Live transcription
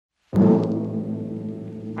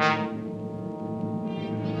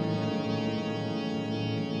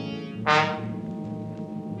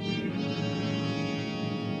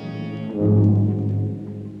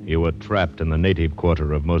are trapped in the native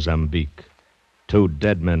quarter of Mozambique. 2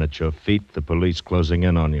 dead men at your feet, the police closing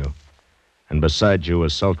in on you. And beside you, a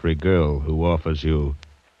sultry girl who offers you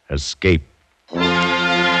escape.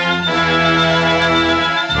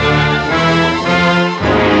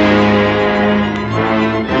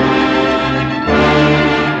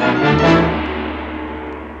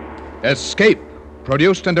 Escape,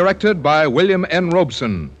 produced and directed by William N.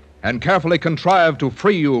 Robeson, and carefully contrived to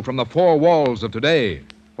free you from the 4 walls of today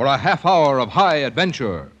for a half hour of high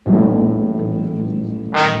adventure.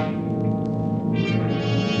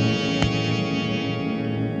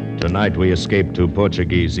 Tonight we escape to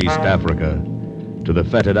Portuguese East Africa, to the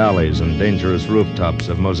fetid alleys and dangerous rooftops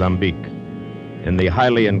of Mozambique, in the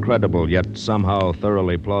highly incredible yet somehow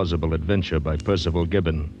thoroughly plausible adventure by Percival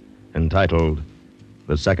Gibbon, entitled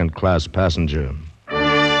The Second Class Passenger.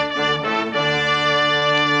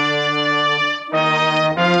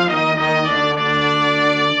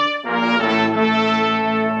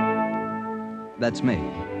 That's me,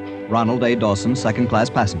 Ronald A. Dawson, second-class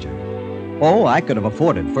passenger. Oh, I could have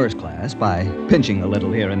afforded first class by pinching a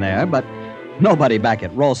little here and there, but nobody back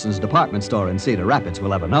at Ralston's department store in Cedar Rapids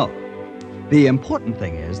will ever know. The important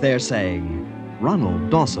thing is they're saying Ronald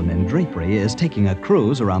Dawson in drapery is taking a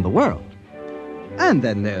cruise around the world. And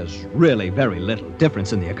then there's really very little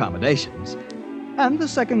difference in the accommodations. And the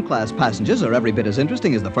second-class passengers are every bit as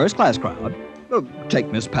interesting as the first-class crowd.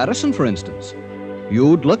 Take Miss Patterson, for instance.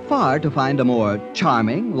 You'd look far to find a more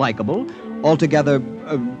charming, likable, altogether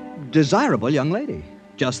desirable young lady.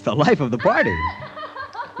 Just the life of the party.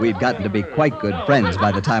 We'd gotten to be quite good friends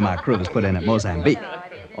by the time our cruise put in at Mozambique.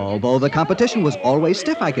 Although the competition was always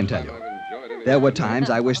stiff, I can tell you. There were times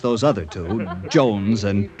I wish those other 2, Jones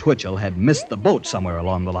and Twitchell, had missed the boat somewhere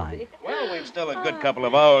along the line. Well, we've still a good couple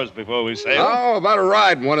of hours before we sail. How about a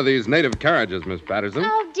ride in one of these native carriages, Miss Patterson?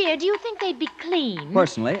 Oh, dear, do you think they'd be clean?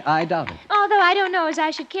 Personally, I doubt it. Although I don't know as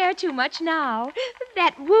I should care too much now.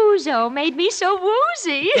 That Wuzo made me so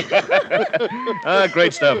woozy.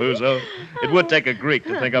 Great stuff, Uzo. It would take a Greek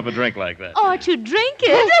to think up a drink like that. Or to drink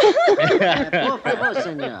it. Por favor,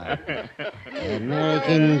 senor.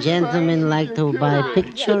 American gentlemen like to buy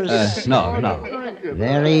pictures. No.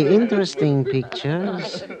 Very interesting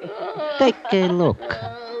pictures. Take a look.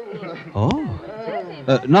 Oh?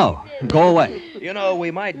 No. Go away. You know, we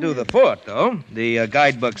might do the fort, though. The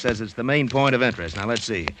guidebook says it's the main point of interest. Now, let's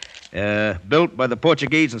see. Built by the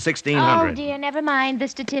Portuguese in 1600. Oh, dear, never mind the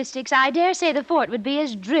statistics. I dare say the fort would be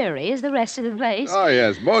as dreary as the rest of the place. Oh,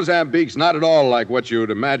 yes. Mozambique's not at all like what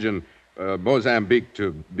you'd imagine Mozambique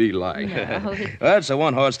to be like. No. Well, it's a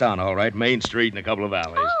 1-horse town, all right. Main street and a couple of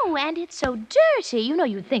alleys. Oh, and it's so dirty. You know,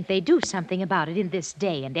 you'd think they'd do something about it in this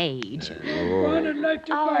day and age. I'd like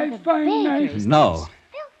to Oh, buy the fine knife. beggars. No.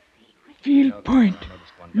 Field Point.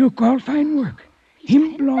 Look, all fine work.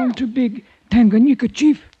 Him belong to big Tanganyika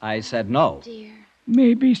chief. I said no. Dear.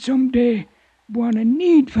 Maybe someday wanna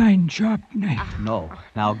need fine sharp knife. No.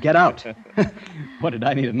 Now get out. What did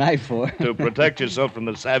I need a knife for? To protect yourself from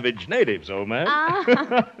the savage natives, old man.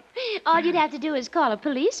 All you'd have to do is call a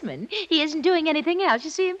policeman. He isn't doing anything else. You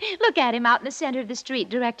see him? Look at him out in the center of the street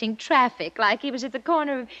directing traffic like he was at the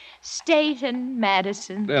corner of State and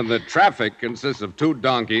Madison. And the traffic consists of 2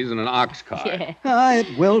 donkeys and an ox cart. Yeah.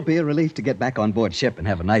 It will be a relief to get back on board ship and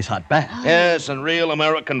have a nice hot bath. Yes, and real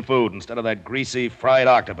American food instead of that greasy fried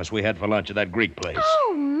octopus we had for lunch at that Greek place.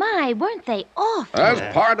 Oh, my, weren't they awful?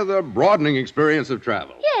 That's part of the broadening experience of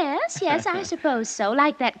travel. Yes, I suppose so.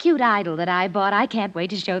 Like that cute idol that I bought. I can't wait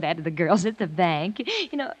to show that to the girls at the bank.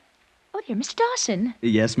 You know, oh, dear, Mr. Dawson,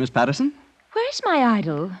 Yes, Miss Patterson? where's my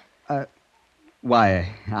idol? Why,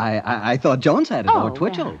 I thought Jones had it, Oh, or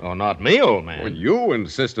Twitchell. Oh, not me, old man. Well, you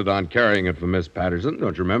insisted on carrying it for Miss Patterson,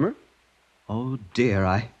 don't you remember? Oh, dear,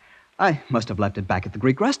 I must have left it back at the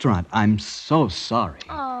Greek restaurant. I'm so sorry.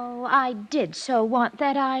 Oh, I did so want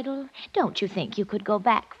that idol. Don't you think you could go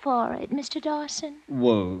back for it, Mr. Dawson?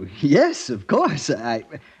 Whoa, yes, of course.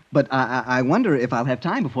 But I wonder if I'll have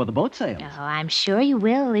time before the boat sails. Oh, I'm sure you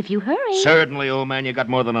will if you hurry. Certainly, old man, you got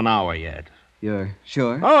more than an hour yet. You're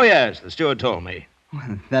sure? Oh, yes, the steward told me.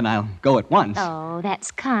 Then I'll go at once. Oh,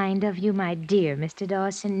 that's kind of you, my dear Mr.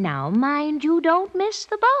 Dawson. Now, mind you don't miss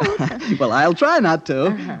the boat. Well, I'll try not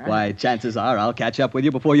to. Why, chances are I'll catch up with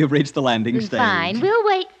you before you've reached the landing stage. Fine, we'll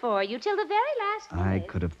wait for you till the very last minute. I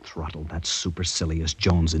could have throttled that supercilious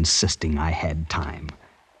Jones insisting I had time.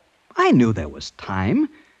 I knew there was time,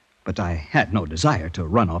 but I had no desire to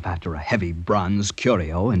run off after a heavy bronze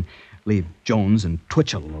curio and leave Jones and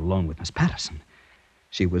Twitchell alone with Miss Patterson.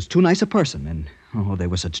 She was too nice a person, and, they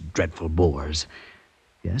were such dreadful bores.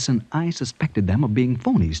 Yes, and I suspected them of being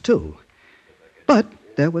phonies, too. But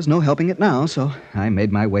there was no helping it now, so I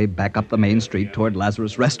made my way back up the main street toward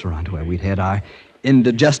Lazarus Restaurant, where we'd had our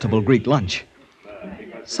indigestible Greek lunch.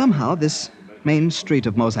 Somehow, this main street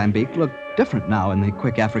of Mozambique looked different now in the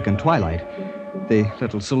quick African twilight. The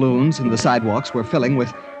little saloons and the sidewalks were filling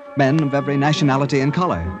with men of every nationality and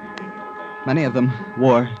color. Many of them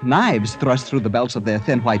wore knives thrust through the belts of their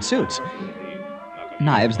thin white suits.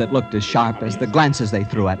 Knives that looked as sharp as the glances they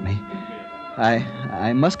threw at me.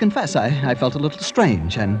 I must confess, I felt a little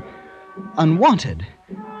strange and unwanted.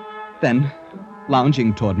 Then,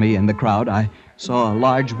 lounging toward me in the crowd, I saw a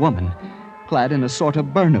large woman, clad in a sort of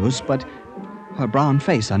burnous, but her brown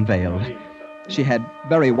face unveiled. She had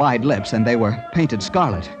very wide lips, and they were painted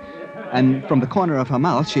scarlet. And from the corner of her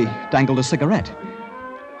mouth, she dangled a cigarette.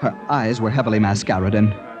 Her eyes were heavily mascaraed,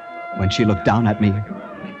 and when she looked down at me,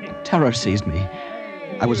 terror seized me.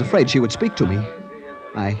 I was afraid she would speak to me.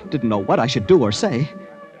 I didn't know what I should do or say,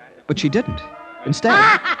 but she didn't. Instead,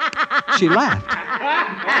 she laughed.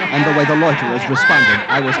 And the way the loiterers responded,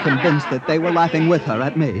 I was convinced that they were laughing with her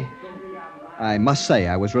at me. I must say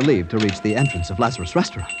I was relieved to reach the entrance of Lazarus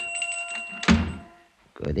Restaurant.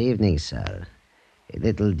 Good evening, sir. A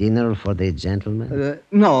little dinner for the gentleman?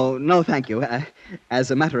 No, thank you.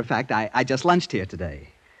 As a matter of fact, I just lunched here today.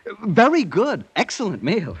 Very good. Excellent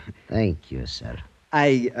meal. Thank you, sir.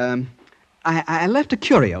 I left a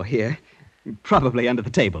curio here, probably under the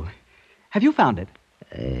table. Have you found it?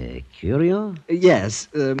 Curio? Yes,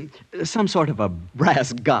 some sort of a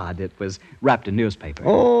brass god. It was wrapped in newspaper.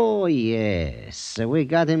 Oh, yes. We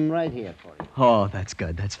got him right here for you. Oh, that's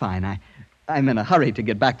good. That's fine. I'm in a hurry to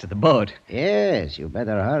get back to the boat. Yes, you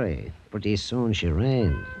better hurry. Pretty soon she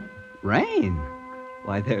rains. Rain?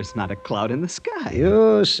 Why, there's not a cloud in the sky.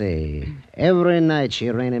 You see, every night she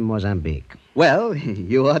rains in Mozambique. Well,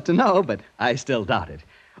 you ought to know, but I still doubt it.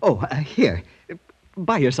 Oh, here.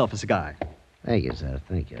 Buy yourself a cigar. Thank you, sir.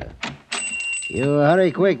 Thank you. You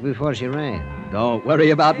hurry quick before she rains. Don't worry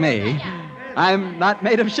about me. I'm not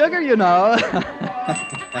made of sugar, you know.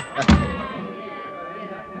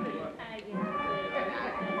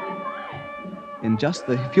 In just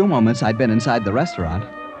the few moments I'd been inside the restaurant,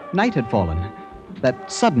 night had fallen.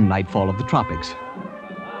 That sudden nightfall of the tropics.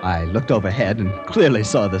 I looked overhead and clearly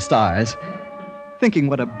saw the stars. Thinking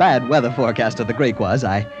what a bad weather forecaster the Greek was,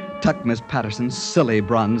 I tucked Miss Patterson's silly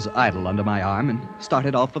bronze idol under my arm and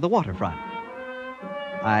started off for the waterfront.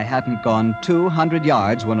 I hadn't gone 200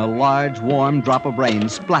 yards when a large, warm drop of rain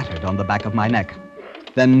splattered on the back of my neck.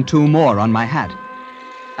 Then 2 more on my hat.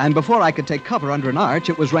 And before I could take cover under an arch,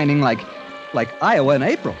 it was raining like Iowa in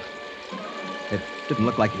April. It didn't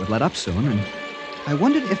look like it would let up soon, and I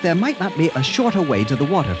wondered if there might not be a shorter way to the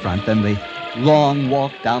waterfront than the long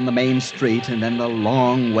walk down the main street and then the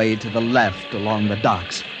long way to the left along the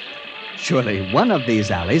docks. Surely one of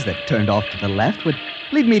these alleys that turned off to the left would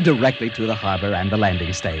lead me directly to the harbor and the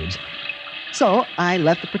landing stage. So I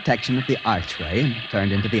left the protection of the archway and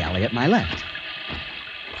turned into the alley at my left.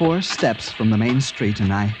 4 steps from the main street,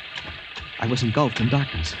 and I was engulfed in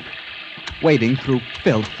darkness, wading through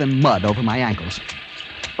filth and mud over my ankles.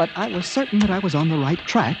 But I was certain that I was on the right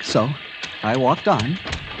track, so I walked on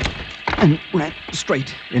and ran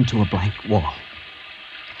straight into a blank wall.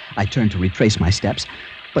 I turned to retrace my steps,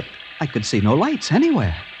 but I could see no lights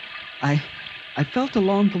anywhere. I felt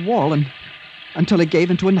along the wall until it gave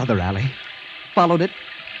into another alley, followed it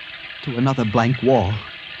to another blank wall,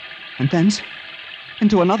 and thence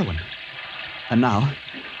into another one. And now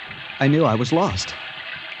I knew I was lost.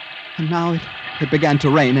 And now it began to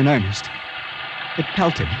rain in earnest. It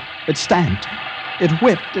pelted, it stamped, it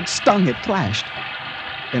whipped, it stung, it thrashed.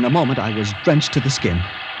 In a moment, I was drenched to the skin.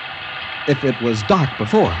 If it was dark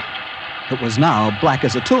before, it was now black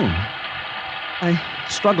as a tomb. I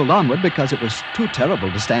struggled onward because it was too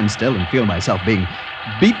terrible to stand still and feel myself being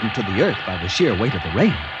beaten to the earth by the sheer weight of the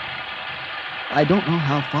rain. I don't know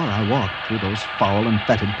how far I walked through those foul and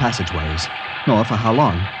fetid passageways, nor for how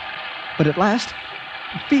long. But at last,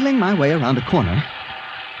 feeling my way around a corner,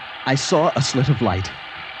 I saw a slit of light,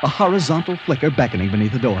 a horizontal flicker beckoning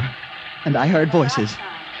beneath the door, and I heard voices.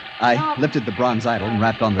 I lifted the bronze idol and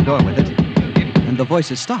rapped on the door with it, and the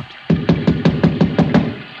voices stopped.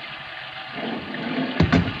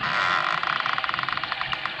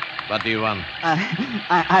 What do you want?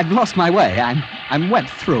 I've lost my way. I'm wet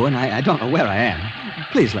through, and I don't know where I am.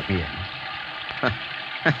 Please let me in.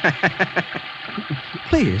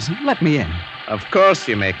 Please, let me in. Of course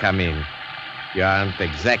you may come in. You aren't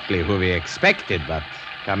exactly who we expected, but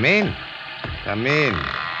come in. Come in.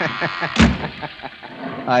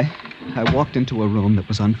 I walked into a room that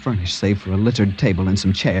was unfurnished, save for a littered table and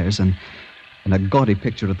some chairs and a gaudy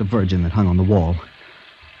picture of the Virgin that hung on the wall.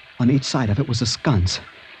 On each side of it was a sconce,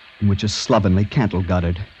 in which a slovenly candle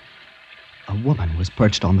guttered. A woman was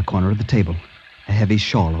perched on the corner of the table, a heavy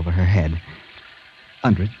shawl over her head.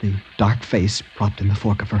 Under it, the dark face, propped in the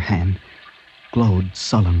fork of her hand, glowed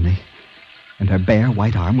sullenly, and her bare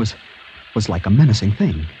white arm was like a menacing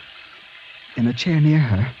thing. In a chair near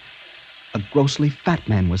her, a grossly fat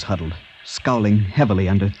man was huddled, scowling heavily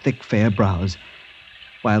under thick, fair brows,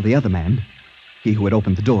 while the other man, he who had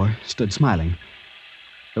opened the door, stood smiling.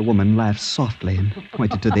 The woman laughed softly and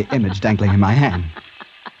pointed to the image dangling in my hand.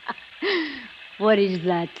 What is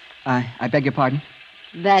that? I beg your pardon?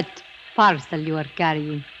 That parcel you are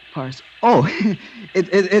carrying. Parcel? Oh,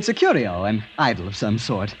 it's a curio, an idol of some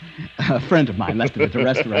sort. A friend of mine left it at the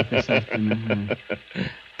restaurant this afternoon.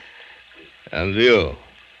 And you?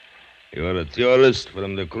 You're a tourist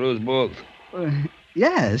from the cruise boat?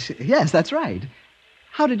 Yes, that's right.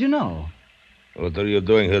 How did you know? What are you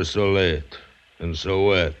doing here so late and so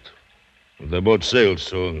wet? The boat sails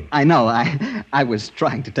soon. I know. I was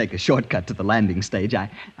trying to take a shortcut to the landing stage. I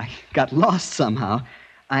got lost somehow.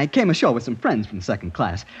 I came ashore with some friends from the second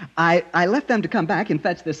class. I left them to come back and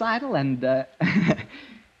fetch this idol, and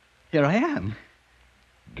here I am.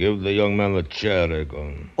 Give the young man a chair,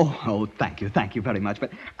 Egon. Oh, thank you very much.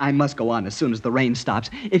 But I must go on as soon as the rain stops.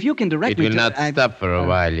 If you can direct me to... It will not stop for a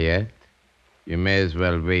while yet. You may as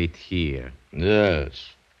well wait here.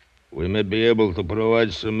 Yes. We may be able to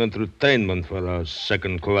provide some entertainment for our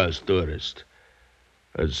second-class tourist.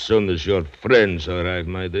 As soon as your friends arrive,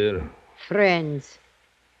 my dear. Friends.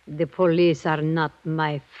 The police are not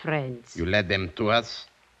my friends. You led them to us?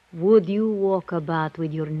 Would you walk about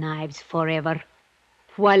with your knives forever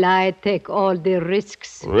while I take all the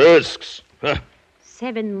risks? Risks? Huh.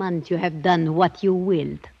 7 months you have done what you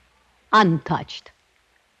willed, untouched.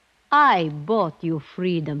 I bought you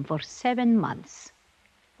freedom for 7 months,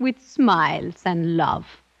 with smiles and love.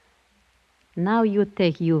 Now you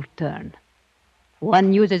take your turn.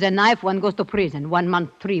 One uses a knife, one goes to prison. 1 month,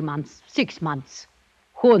 3 months, 6 months.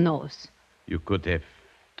 Who knows? You could have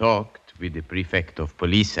talked with the prefect of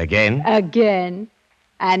police again. Again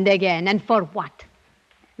and again. And for what?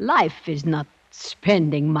 Life is not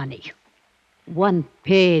spending money. One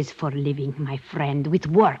pays for living, my friend, with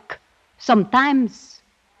work. Sometimes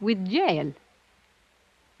with jail.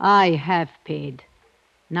 I have paid.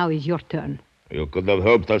 Now is your turn. You could have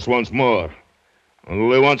helped us once more.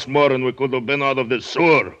 Only once more and we could have been out of this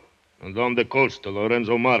sewer and on the coast to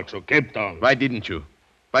Lorenzo Marx or Cape Town. Why didn't you?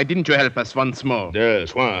 Why didn't you help us once more?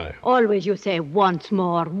 Yes, why? Always you say once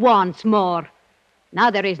more, once more. Now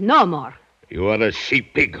there is no more. You are a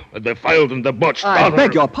sheep-pig, a defiled and debauched I daughter.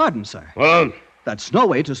 beg your pardon, sir. What? That's no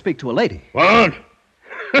way to speak to a lady. What?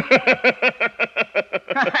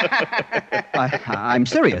 I'm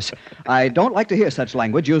serious. I don't like to hear such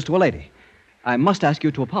language used to a lady. I must ask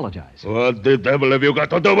you to apologize. What the devil have you got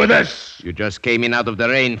to do with this? You just came in out of the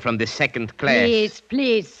rain from the second class.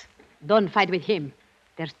 Please. Don't fight with him.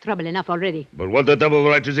 There's trouble enough already. But what the devil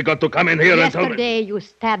right has he got to come in here and tell me? Yesterday you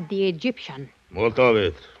stabbed the Egyptian. What of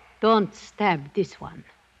it? Don't stab this one.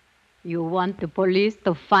 You want the police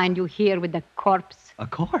to find you here with a corpse? A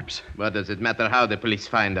corpse? What does it matter how the police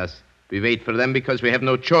find us? We wait for them because we have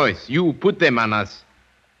no choice. You put them on us.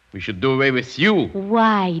 We should do away with you.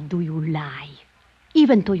 Why do you lie?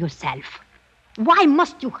 Even to yourself. Why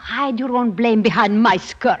must you hide your own blame behind my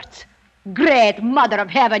skirts? Great Mother of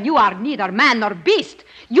Heaven, you are neither man nor beast.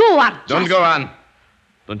 You are just... Don't go on.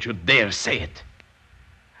 Don't you dare say it.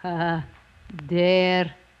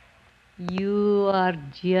 Dare. You are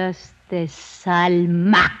just a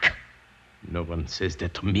Salmak. No one says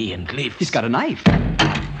that to me and lives. He's got a knife.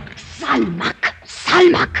 Salmak.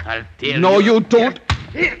 Salmak. I'll tell No, you don't.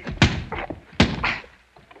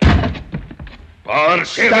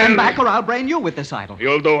 Stand back or I'll brain you with this idol.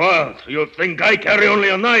 You'll do what? You think I carry only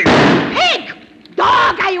a knife? Pig!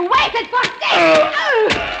 Dog, I waited for this!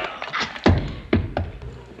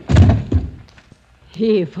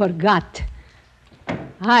 He forgot.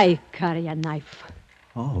 I carry a knife.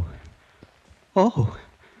 Oh.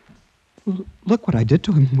 Look what I did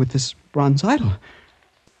to him with this bronze idol.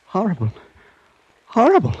 Horrible.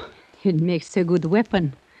 It makes a good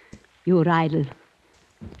weapon, your idol.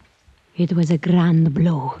 It was a grand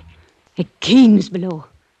blow. A king's blow.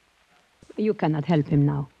 You cannot help him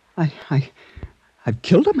now. I've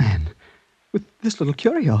killed a man with this little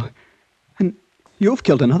curio. And you've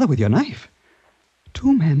killed another with your knife.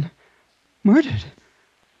 2 men murdered.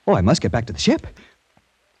 Oh, I must get back to the ship.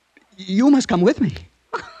 You must come with me.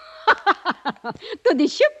 To the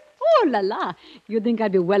ship? Oh, la la. You think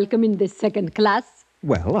I'd be welcome in the second class?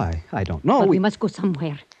 Well, I don't know. But we must go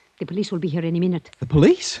somewhere. The police will be here any minute. The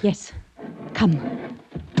police? Yes. Come.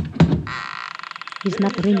 It's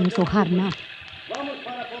not raining so hard now.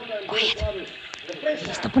 Quiet.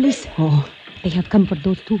 It's the police. Oh, They have come for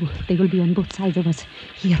those two. They will be on both sides of us.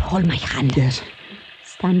 Here, hold my hand. yes.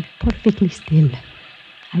 Stand perfectly still.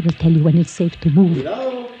 I will tell you when it's safe to move.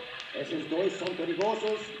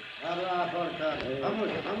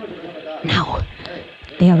 Now,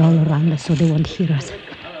 they are all around us so they won't hear us.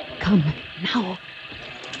 Come, now.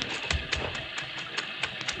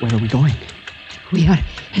 Where are we going? We are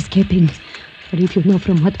escaping. But if you know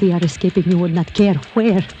from what we are escaping, you would not care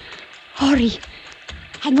where. Hurry.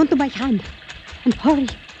 Hang on to my hand. And hurry.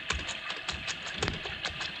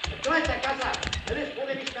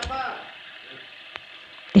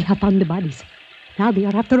 They have found the bodies. Now they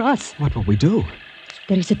are after us. What will we do?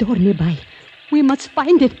 There is a door nearby. We must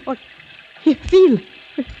find it. Or here, feel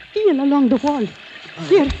along the wall.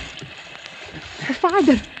 Here.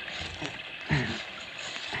 Farther.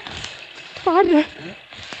 Farther.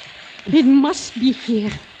 It must be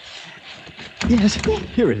here. Yes,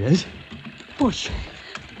 here it is. Push.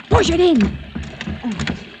 Push it in.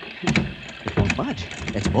 It won't budge.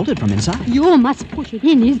 It's bolted from inside. You must push it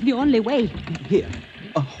in. It's the only way. Here,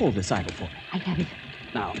 hold this idle for me. I have it.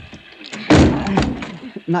 Now.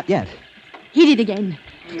 Not yet. Hit it again.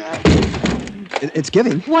 It's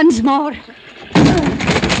giving. Once more.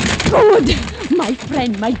 Good. My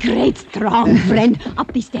friend, my great, strong friend.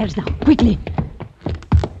 Up the stairs now, quickly.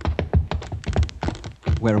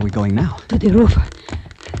 Where are we going now? To the roof.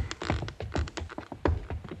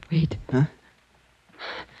 Wait. Huh?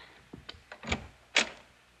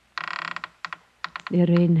 The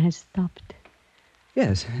rain has stopped.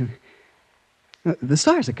 Yes. The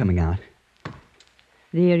stars are coming out.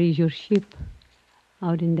 There is your ship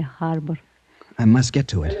out in the harbor. I must get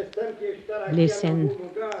to it. Listen.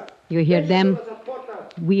 You hear them?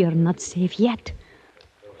 We are not safe yet.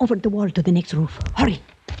 Over the wall to the next roof. Hurry.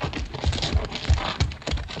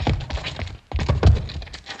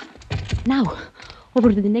 Now,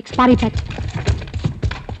 over to the next parapet.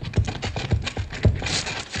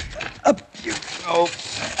 Up you go.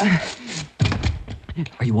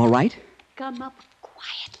 Are you all right? Come up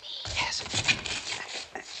quietly. Yes.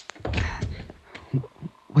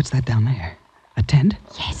 What's that down there? A tent?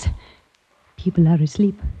 Yes. People are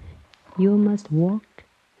asleep. You must walk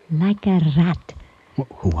like a rat.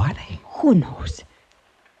 Who are they? Who knows?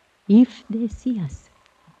 If they see us,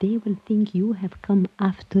 they will think you have come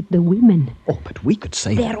after the women. Oh, but we could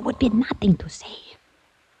say There would be nothing to say.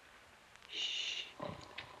 Shh.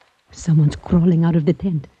 Someone's crawling out of the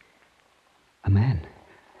tent. A man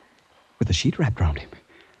with a sheet wrapped around him.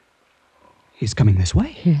 He's coming this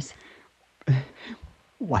way. Yes.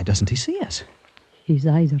 Why doesn't he see us? His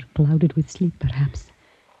eyes are clouded with sleep, perhaps.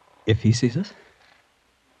 If he sees us,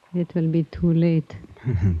 It will be too late.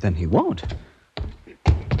 then he won't.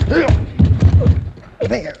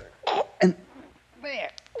 There. And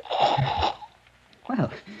there.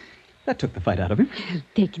 Well, that took the fight out of him.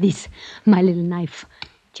 Take this, my little knife.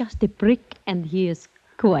 Just a prick, and he is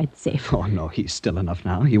quite safe. Oh, no, he's still enough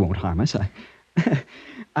now. He won't harm us.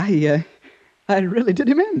 I really did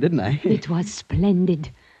him in, didn't I? It was splendid,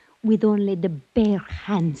 with only the bare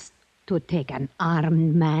hands to take an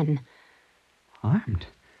armed man. Armed?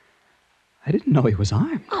 I didn't know he was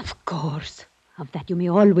armed. Of course. Of that you may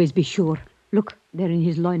always be sure. Look, there in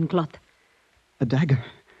his loincloth. A dagger.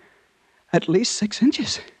 At least 6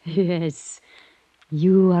 inches. Yes,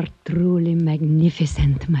 you are truly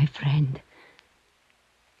magnificent, my friend.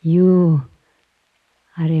 You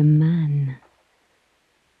are a man.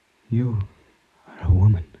 You are a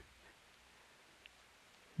woman.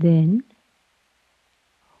 Then?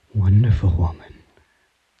 Wonderful woman.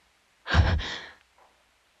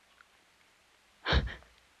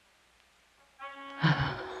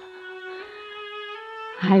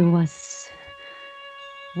 I was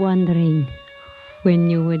wondering when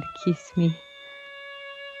you would kiss me.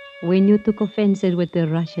 When you took offense at what the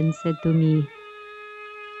Russian said to me,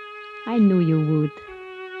 I knew you would.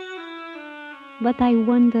 But I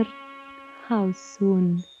wondered how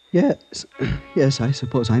soon. Yes. Yes, I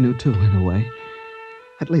suppose I knew too, in a way.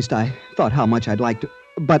 At least I thought how much I'd like to.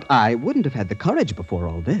 But I wouldn't have had the courage before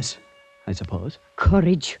all this, I suppose.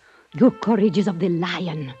 Courage. Your courage is of the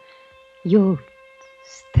lion. Your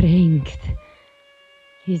strength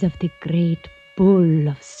is of the great bull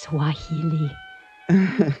of Swahili.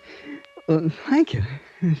 Thank you.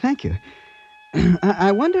 Thank you.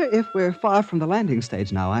 I wonder if we're far from the landing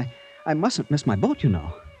stage now. I mustn't miss my boat, you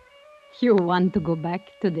know. You want to go back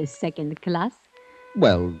to the second class?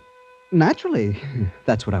 Well, naturally.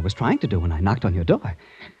 That's what I was trying to do when I knocked on your door.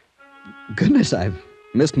 Goodness, I've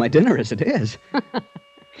missed my dinner as it is.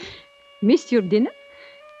 Missed your dinner?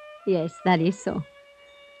 Yes, that is so.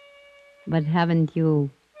 But haven't you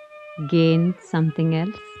gained something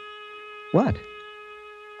else? What?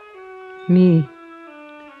 Me.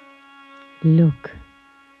 Look.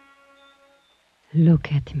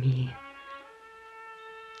 Look at me.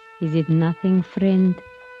 Is it nothing, friend,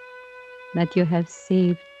 that you have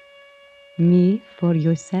saved me for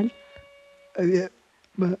yourself?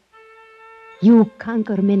 But... You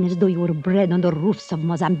conquer men as though you were bred on the roofs of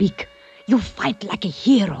Mozambique. You fight like a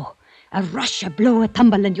hero. A rush, a blow, a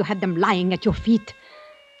tumble, and you had them lying at your feet.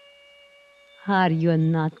 Are you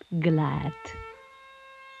not glad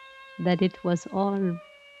that it was all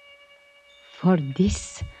for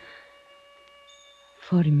this?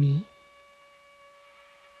 For me?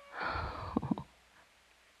 Oh,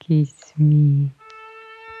 kiss me.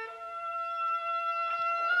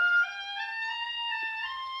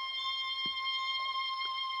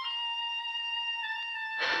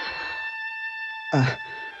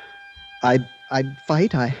 I'd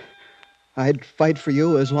fight. I'd fight for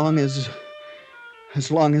you as long as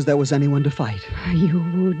there was anyone to fight. You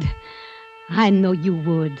would. I know you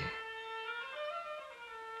would.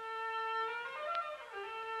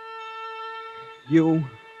 You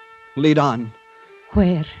lead on.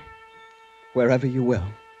 Where? Wherever you will.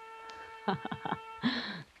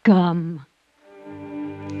 Come.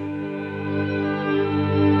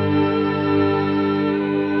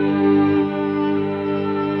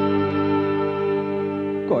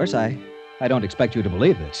 Of course, I don't expect you to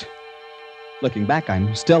believe this. Looking back,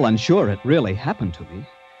 I'm still unsure it really happened to me.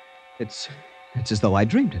 It's as though I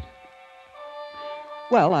dreamed it.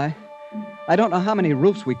 Well, I don't know how many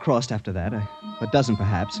roofs we crossed after that. A dozen,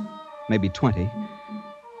 perhaps. Maybe 20.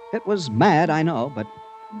 It was mad, I know, but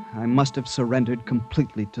I must have surrendered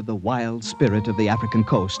completely to the wild spirit of the African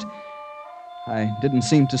coast. I didn't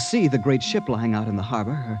seem to see the great ship lying out in the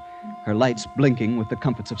harbor, her lights blinking with the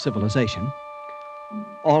comforts of civilization.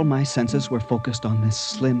 All my senses were focused on this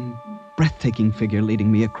slim, breathtaking figure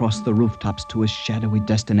leading me across the rooftops to a shadowy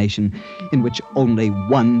destination in which only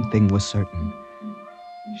one thing was certain.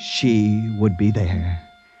 She would be there.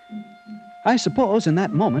 I suppose in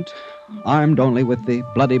that moment, armed only with the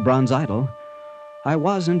bloody bronze idol, I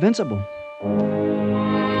was invincible.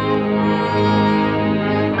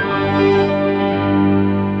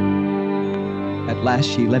 At last,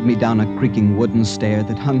 she led me down a creaking wooden stair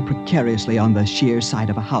that hung precariously on the sheer side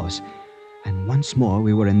of a house. And once more,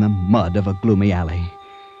 we were in the mud of a gloomy alley.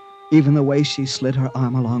 Even the way she slid her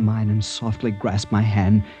arm along mine and softly grasped my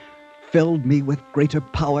hand filled me with greater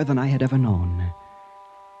power than I had ever known.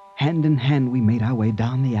 Hand in hand, we made our way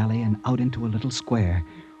down the alley and out into a little square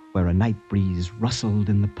where a night breeze rustled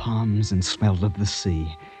in the palms and smelled of the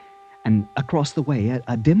sea. And across the way,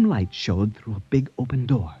 a dim light showed through a big open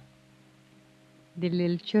door. The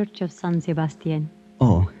little church of San Sebastian.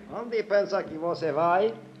 Oh. Onde pensa que você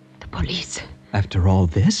vai? The police. After all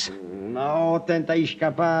this? Não tenta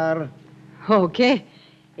escapar. O quê?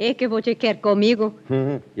 É que você quer comigo?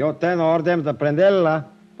 Eu tenho ordem de prendê-la.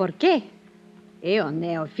 Por quê? Eu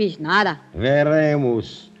não fiz nada.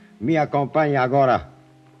 Veremos. Me acompanhe agora.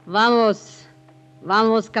 Vamos.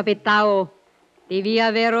 Vamos, capitão. Devia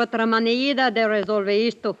haver outra maneira de resolver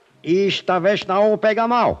isto. Esta vez não pega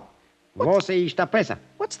mal. Você está presa.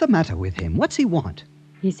 What's the matter with him? What's he want?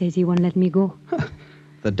 He says he won't let me go.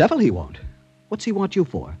 The devil he won't. What's he want you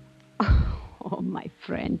for? Oh, my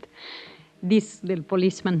friend. These little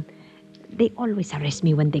policemen, they always arrest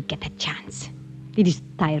me when they get a chance. It is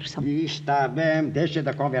tiresome. Está bem. Deixe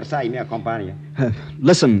de conversar e me acompanhe.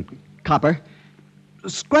 Listen, copper.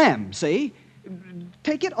 Scram, see?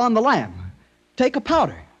 Take it on the lam. Take a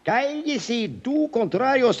powder. Calle-se. Do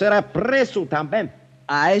contrário, será preso também.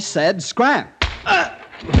 I said scram.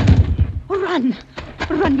 Run!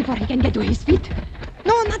 Run before he can get to his feet.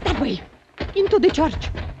 No, not that way. Into the church.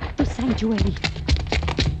 To sanctuary.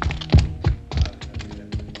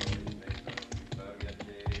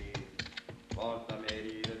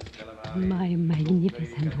 My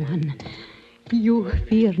magnificent one. You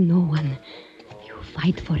fear no one. You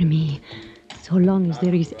fight for me. So long as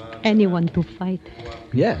there is anyone to fight.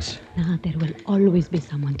 Yes. Now there will always be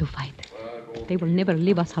someone to fight. They will never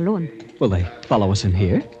leave us alone. Will they follow us in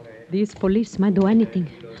here? These police might do anything.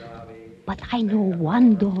 But I know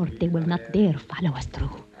one door they will not dare follow us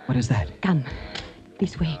through. What is that? Come,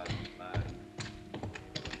 this way.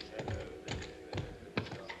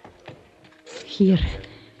 Here,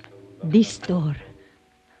 this door.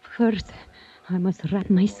 First, I must wrap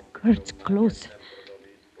my skirts close.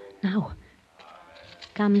 Now,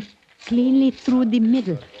 come cleanly through the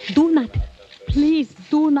middle. Please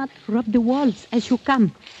do not rub the walls as you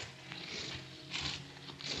come.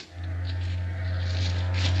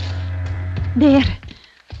 There.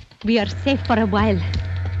 We are safe for a while.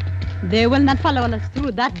 They will not follow us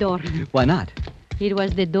through that door. Why not? It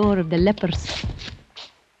was the door of the lepers.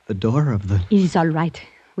 The door of the... It is all right.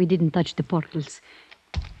 We didn't touch the portals.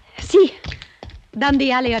 See, down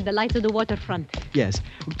the alley are the lights of the waterfront. Yes.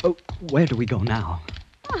 Oh, where do we go now?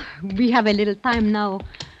 We have a little time now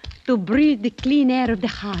to breathe the clean air of the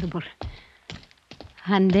harbor.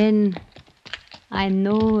 And then I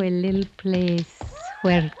know a little place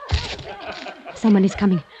where someone is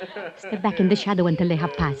coming. Step back in the shadow until they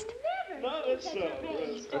have passed. It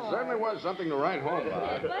certainly was something to write home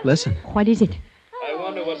about. Listen. What is it? I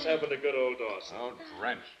wonder what's happened to good old Dawson. Oh,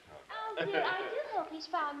 Trench. Oh, dear, I do hope he's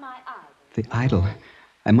found my idol. The idol.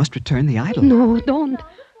 I must return the idol. No, don't.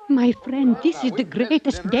 My friend, this is the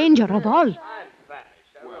greatest danger of all.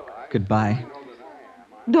 Goodbye.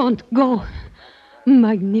 Don't go.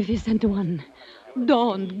 Magnificent one.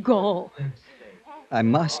 Don't go. I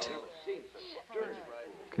must.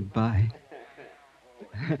 Goodbye.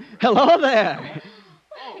 Hello there.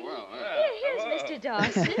 Here's Mr.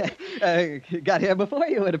 Dawson. Got here before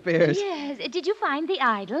you, it appears. Yes. Did you find the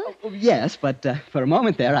idol? Yes, but for a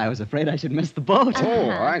moment there, I was afraid I should miss the boat. Oh,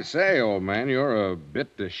 I say, old man, you're a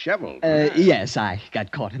bit disheveled. Yes, I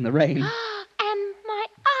got caught in the rain. And my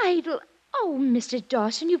idol. Oh, Mr.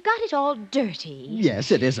 Dawson, you've got it all dirty.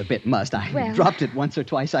 Yes, it is a bit must. I Well- dropped it once or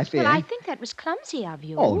twice, I fear. Well, I think that was clumsy of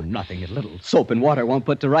you. Oh, nothing. A little soap and water won't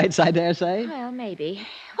put to rights, I dare say. Well, maybe.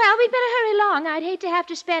 Well, we'd better hurry along. I'd hate to have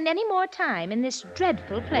to spend any more time in this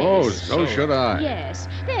dreadful place. Oh, so should I. Yes.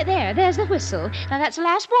 There's the whistle. Now, that's the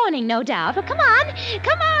last warning, no doubt. But come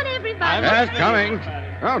on, everybody. That's coming.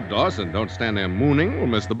 Oh, Dawson, don't stand there mooning. We'll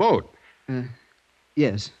miss the boat.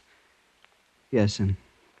 Yes. Yes, in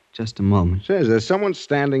just a moment. Say, is there someone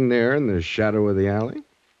standing there in the shadow of the alley?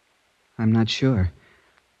 I'm not sure.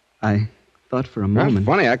 I thought for a That's moment.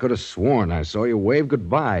 funny. I could have sworn I saw you wave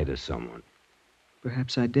goodbye to someone.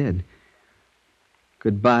 Perhaps I did.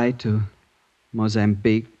 Goodbye to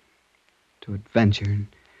Mozambique, to adventure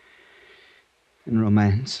and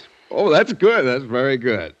romance. Oh, that's good. That's very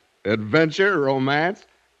good. Adventure, romance,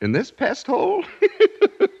 in this pest hole?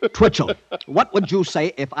 Twitchell, what would you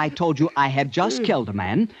say if I told you I had just killed a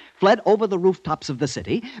man, fled over the rooftops of the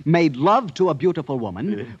city, made love to a beautiful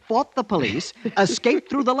woman, fought the police, escaped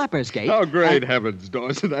through the leper's gate? Oh, great heavens,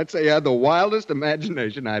 Dawson. I'd say you had the wildest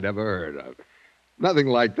imagination I'd ever heard of. Nothing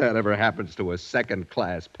like that ever happens to a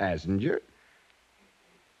second-class passenger.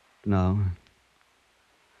 No.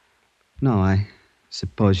 No, I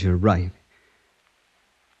suppose you're right.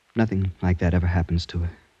 Nothing like that ever happens to a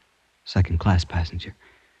second-class passenger.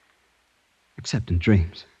 Except in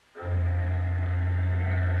dreams.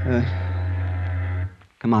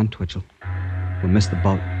 Come on, Twitchell. We'll miss the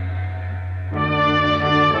boat.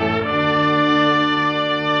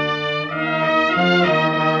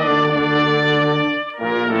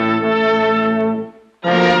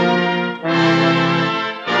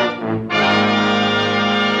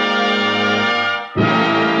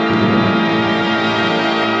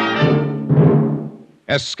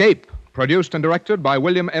 Escape, produced and directed by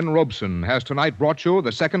William N. Robeson, has tonight brought you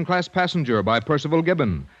The Second Class Passenger by Percival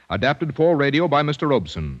Gibbon, adapted for radio by Mr.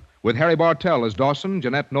 Robeson, with Harry Bartell as Dawson,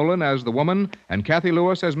 Jeanette Nolan as the woman, and Kathy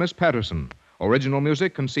Lewis as Miss Patterson. Original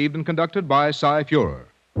music conceived and conducted by Cy Fuhrer.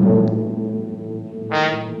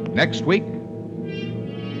 Next week,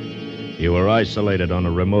 You were isolated on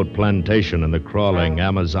a remote plantation in the crawling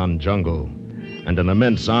Amazon jungle, and an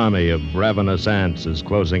immense army of ravenous ants is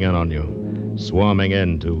closing in on you, swarming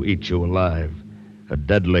in to eat you alive. A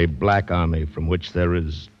deadly black army from which there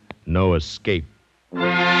is no escape.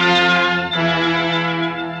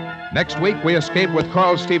 next week we escape with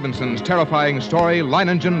Carl Stevenson's terrifying story, Line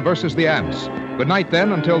Engine versus the Ants. Good night,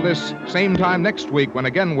 then, until this same time next week when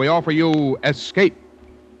again we offer you Escape.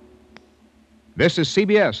 This is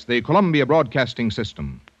CBS, the Columbia Broadcasting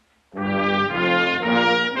System.